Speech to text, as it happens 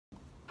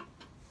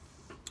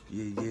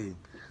Yeah.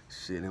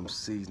 Shit,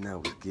 MCs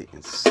now is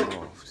getting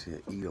soft.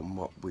 Shit, eat 'em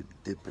up with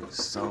dipping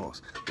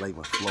sauce. Lay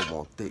my flow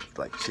on thick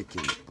like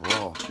chicken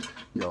broth.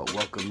 Yo,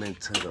 welcome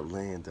into the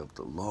land of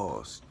the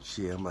lost.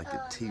 Shit, I'm like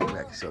a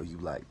T-Rex, so you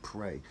like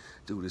prey.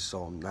 Do this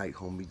all night,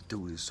 homie,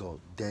 do this all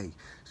day.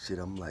 Shit,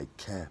 I'm like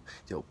Cap.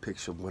 Yo,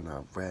 picture when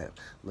I rap.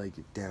 Lay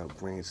it down,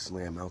 grand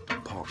slam, out the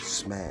park,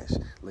 smash.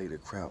 Lay the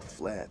crowd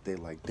flat, they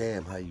like,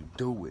 damn, how you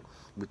do it?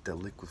 With the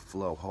liquid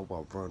flow, how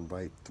I run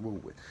right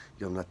through it.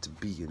 Yo, not to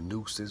be a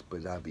nuisance,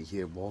 but I be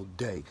here all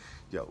day.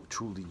 Yo,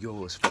 truly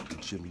yours, fucking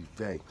Jimmy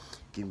Vay.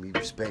 Give me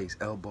space,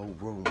 elbow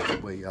room, the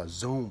way I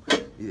zoom.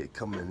 Yeah,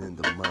 coming in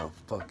the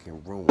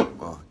motherfucking room.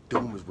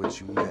 Doom is what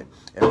you meant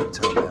every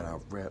time that I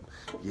rep.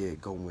 Yeah,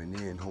 going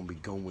in,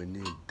 homie, going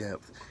in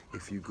depth.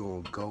 If you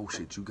gon' go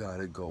shit, you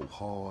gotta go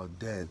hard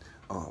then.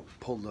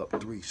 Pull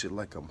up 3 shit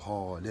like I'm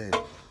hard in.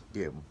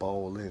 Yeah,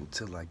 ball in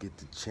till I get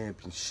the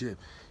championship.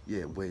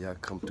 Yeah, way I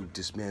come through,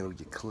 dismantle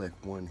your click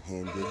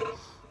one-handed.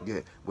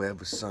 Yeah,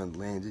 wherever son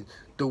landed,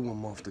 throw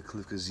him off the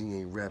cliff cause he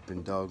ain't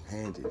rapping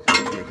dog-handed.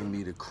 Yeah, give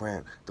me the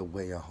crown, the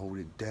way I hold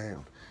it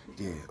down.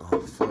 Yeah,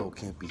 flow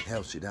can't be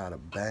held, shit out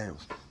of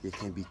bounds. It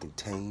can't be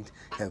contained,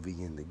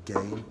 heavy in the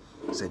game.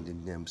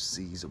 Sending them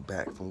C's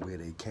back from where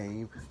they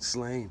came.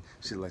 Slain,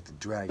 shit like the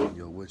dragon,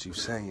 yo, what you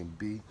saying,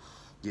 B?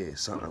 Yeah,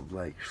 something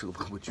like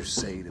what you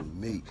say to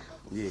me.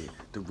 Yeah,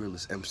 the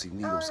realest MC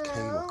Needles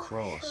came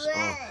across.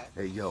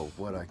 Hey yo,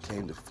 what I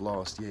came to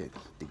floss, yeah,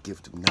 the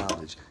gift of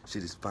knowledge.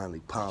 Shit is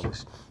finally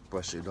polished.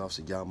 Brush it off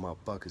so y'all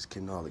motherfuckers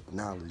can all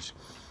acknowledge.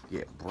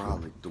 Yeah,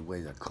 brolic the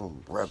way I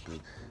come reppin'.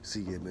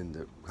 See him in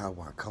the how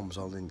I comes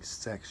all in the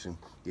section.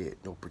 Yeah,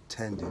 no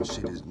pretending,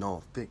 shit is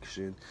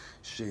non-fiction.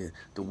 Shit,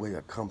 the way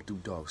I come through,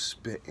 dog,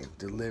 spitting,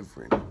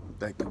 delivering.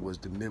 Like it was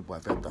the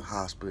midwife at the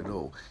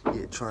hospital.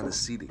 Yeah, trying to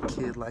see the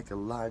kid like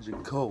Elijah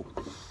Cole.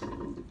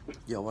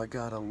 Yo, I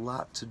got a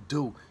lot to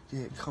do.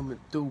 Yeah, coming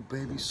through,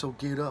 baby, so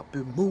get up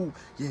and move.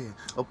 Yeah,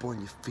 up on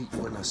your feet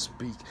when I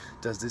speak.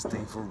 Does this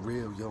thing for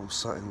real, yo, I'm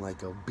something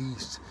like a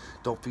beast.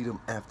 Don't feed him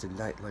after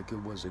night like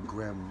it was a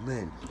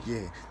gremlin.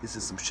 Yeah, this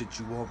is some shit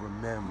you all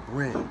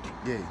remembering.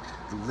 Yeah,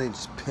 the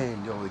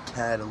linchpin, yo, the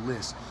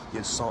catalyst.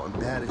 Yeah, salt and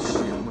batter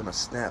shit when I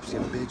snaps, yeah,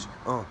 bitch.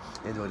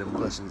 And all them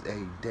blessings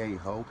a day,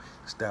 ho.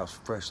 Styles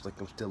fresh like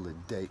I'm still a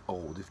day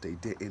old. If they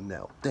didn't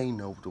now, they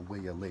know the way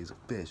I lays a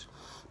fish.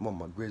 I'm on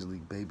my grizzly,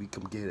 baby,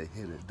 come get a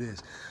hit of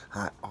this.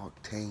 High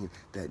octane,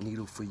 that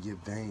needle for your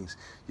veins.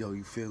 Yo,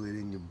 you feel it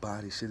in your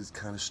body, shit is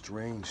kinda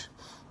strange.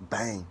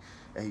 Bang,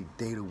 a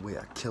day the way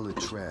I kill a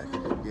track.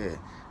 Yeah,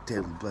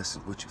 daily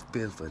blessings, what you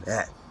feel for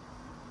that?